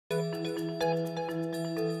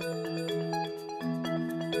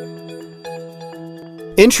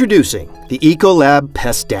Introducing the Ecolab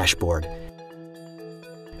Pest Dashboard,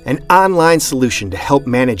 an online solution to help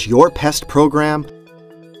manage your pest program,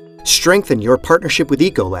 strengthen your partnership with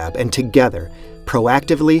Ecolab, and together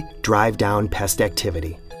proactively drive down pest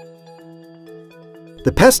activity.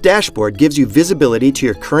 The Pest Dashboard gives you visibility to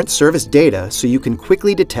your current service data so you can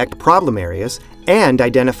quickly detect problem areas and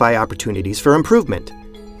identify opportunities for improvement.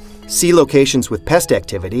 See locations with pest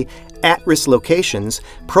activity, at-risk locations,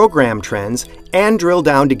 program trends, and drill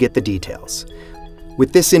down to get the details.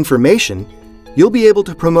 With this information, you'll be able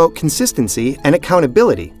to promote consistency and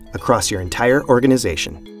accountability across your entire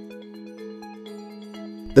organization.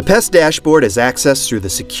 The Pest Dashboard is accessed through the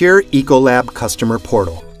secure Ecolab Customer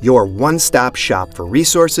Portal, your one-stop shop for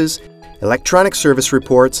resources, electronic service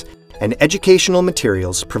reports, and educational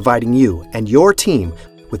materials, providing you and your team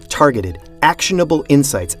with targeted, actionable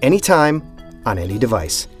insights anytime, on any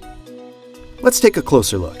device. Let's take a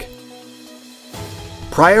closer look.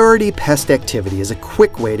 Priority pest activity is a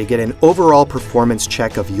quick way to get an overall performance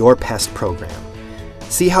check of your pest program.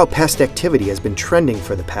 See how pest activity has been trending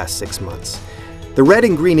for the past 6 months. The red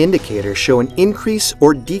and green indicators show an increase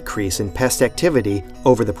or decrease in pest activity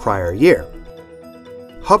over the prior year.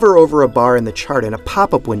 Hover over a bar in the chart and a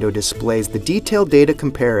pop-up window displays the detailed data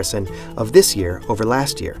comparison of this year over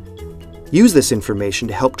last year. Use this information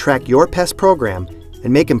to help track your pest program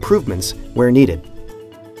and make improvements where needed.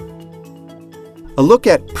 A look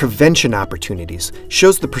at prevention opportunities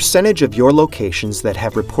shows the percentage of your locations that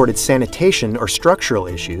have reported sanitation or structural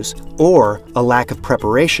issues or a lack of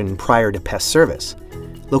preparation prior to pest service.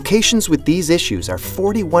 Locations with these issues are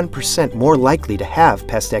 41% more likely to have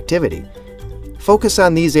pest activity. Focus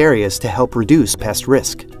on these areas to help reduce pest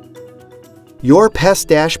risk. Your Pest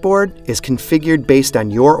Dashboard is configured based on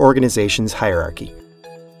your organization's hierarchy.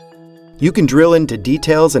 You can drill into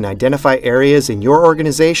details and identify areas in your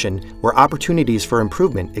organization where opportunities for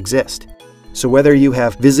improvement exist. So whether you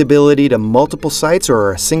have visibility to multiple sites or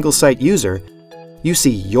are a single site user, you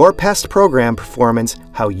see your pest program performance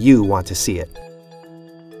how you want to see it.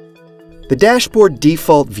 The dashboard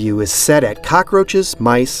default view is set at cockroaches,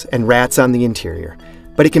 mice, and rats on the interior,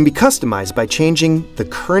 but it can be customized by changing the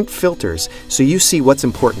current filters so you see what's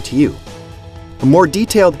important to you. A more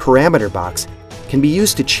detailed parameter box can be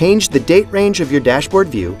used to change the date range of your dashboard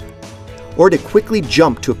view or to quickly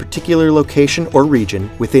jump to a particular location or region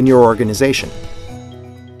within your organization.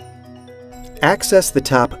 Access the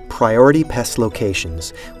top priority pest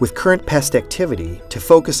locations with current pest activity to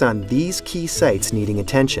focus on these key sites needing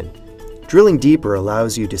attention. Drilling deeper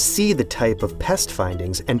allows you to see the type of pest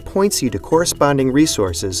findings and points you to corresponding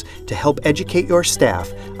resources to help educate your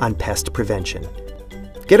staff on pest prevention.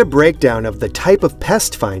 Get a breakdown of the type of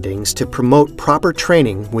pest findings to promote proper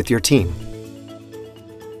training with your team.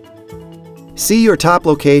 See your top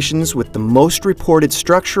locations with the most reported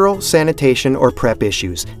structural, sanitation, or prep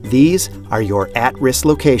issues. These are your at-risk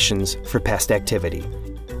locations for pest activity.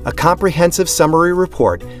 A comprehensive summary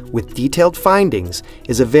report with detailed findings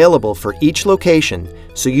is available for each location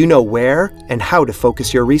so you know where and how to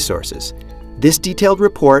focus your resources. This detailed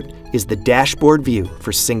report is the dashboard view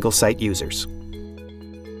for single-site users.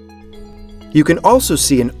 You can also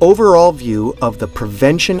see an overall view of the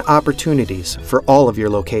prevention opportunities for all of your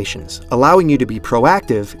locations, allowing you to be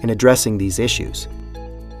proactive in addressing these issues.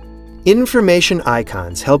 Information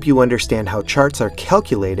icons help you understand how charts are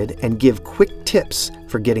calculated and give quick tips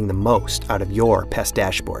for getting the most out of your Pest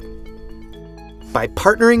Dashboard. By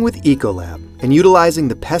partnering with Ecolab and utilizing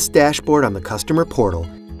the Pest Dashboard on the customer portal,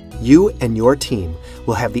 you and your team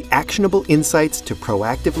will have the actionable insights to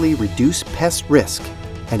proactively reduce pest risk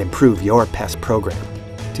and improve your pest program.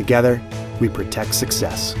 Together, we protect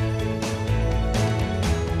success.